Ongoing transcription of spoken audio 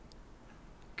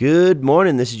Good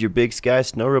morning, this is your Big Sky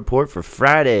Snow Report for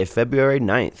Friday, February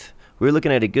 9th. We're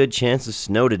looking at a good chance of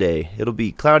snow today. It'll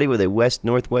be cloudy with a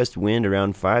west-northwest wind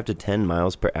around 5 to 10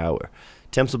 miles per hour.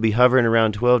 Temps will be hovering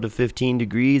around 12 to 15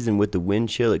 degrees, and with the wind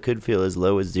chill, it could feel as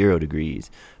low as 0 degrees.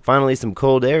 Finally, some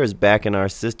cold air is back in our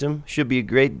system. Should be a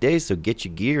great day, so get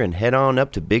your gear and head on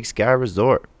up to Big Sky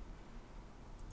Resort.